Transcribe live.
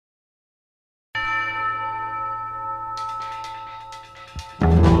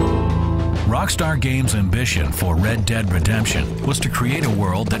Rockstar Games' ambition for Red Dead Redemption was to create a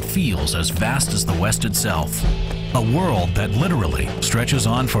world that feels as vast as the West itself. A world that literally stretches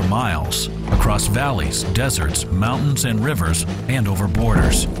on for miles, across valleys, deserts, mountains, and rivers, and over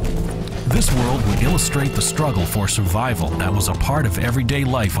borders. This world would illustrate the struggle for survival that was a part of everyday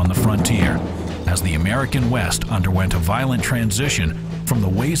life on the frontier, as the American West underwent a violent transition from the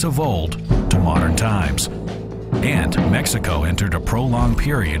ways of old to modern times. And Mexico entered a prolonged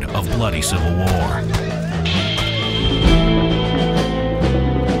period of bloody civil war.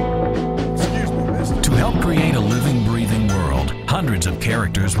 To help create a living, breathing world, hundreds of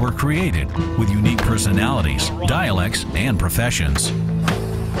characters were created with unique personalities, dialects, and professions.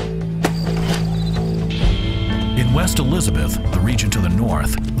 In West Elizabeth, the region to the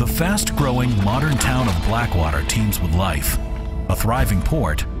north, the fast-growing modern town of Blackwater teems with life. A thriving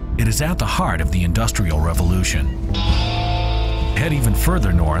port, it is at the heart of the Industrial Revolution. Head even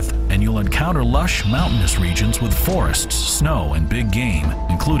further north, and you'll encounter lush, mountainous regions with forests, snow, and big game,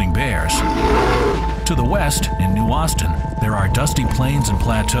 including bears. To the west, in New Austin, there are dusty plains and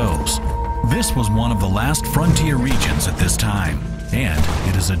plateaus. This was one of the last frontier regions at this time, and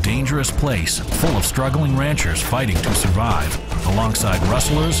it is a dangerous place full of struggling ranchers fighting to survive, alongside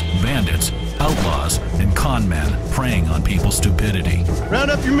rustlers, bandits, outlaws, and con men preying on people's stupidity. Round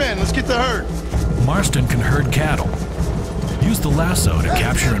up your men, let's get the herd. Marston can herd cattle, use the lasso to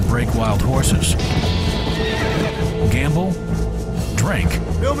capture and break wild horses, gamble, drink,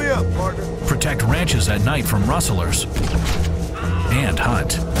 Fill me up, partner. protect ranches at night from rustlers, and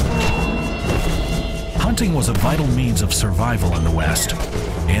hunt. Hunting was a vital means of survival in the West.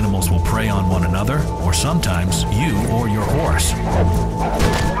 Animals will prey on one another, or sometimes you or your horse.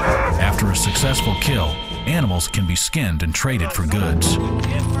 After a successful kill, animals can be skinned and traded for goods.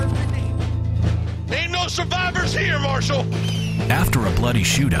 Ain't no survivors here, Marshal. After a bloody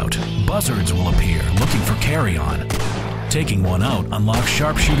shootout, buzzards will appear looking for carry-on. Taking one out unlocks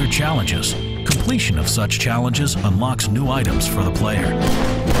sharpshooter challenges. Completion of such challenges unlocks new items for the player.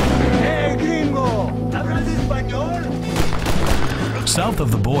 Hey, gringo. ¿Hablas español? South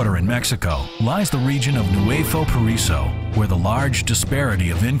of the border in Mexico lies the region of Nuevo Paraiso, where the large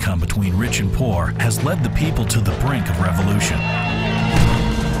disparity of income between rich and poor has led the people to the brink of revolution.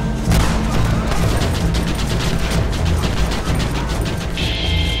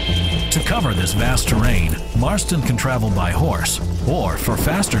 To cover this vast terrain, Marston can travel by horse, or for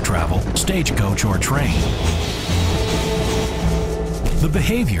faster travel, stagecoach or train. The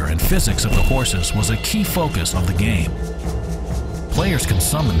behavior and physics of the horses was a key focus of the game. Players can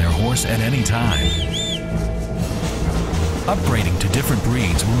summon their horse at any time. Upgrading to different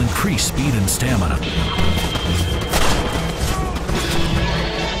breeds will increase speed and stamina.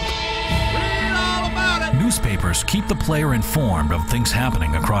 Newspapers keep the player informed of things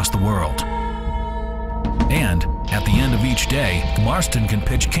happening across the world. And at the end of each day, Marston can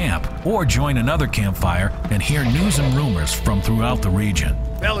pitch camp or join another campfire and hear news and rumors from throughout the region.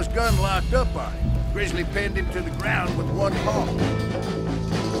 Fella's gun locked up on him. Grizzly pinned him to the ground with one paw.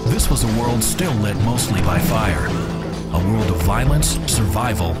 This was a world still lit mostly by fire. A world of violence,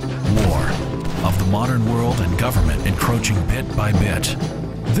 survival, war. Of the modern world and government encroaching bit by bit.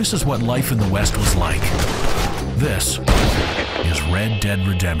 This is what life in the West was like. This is Red Dead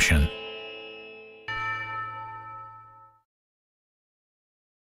Redemption.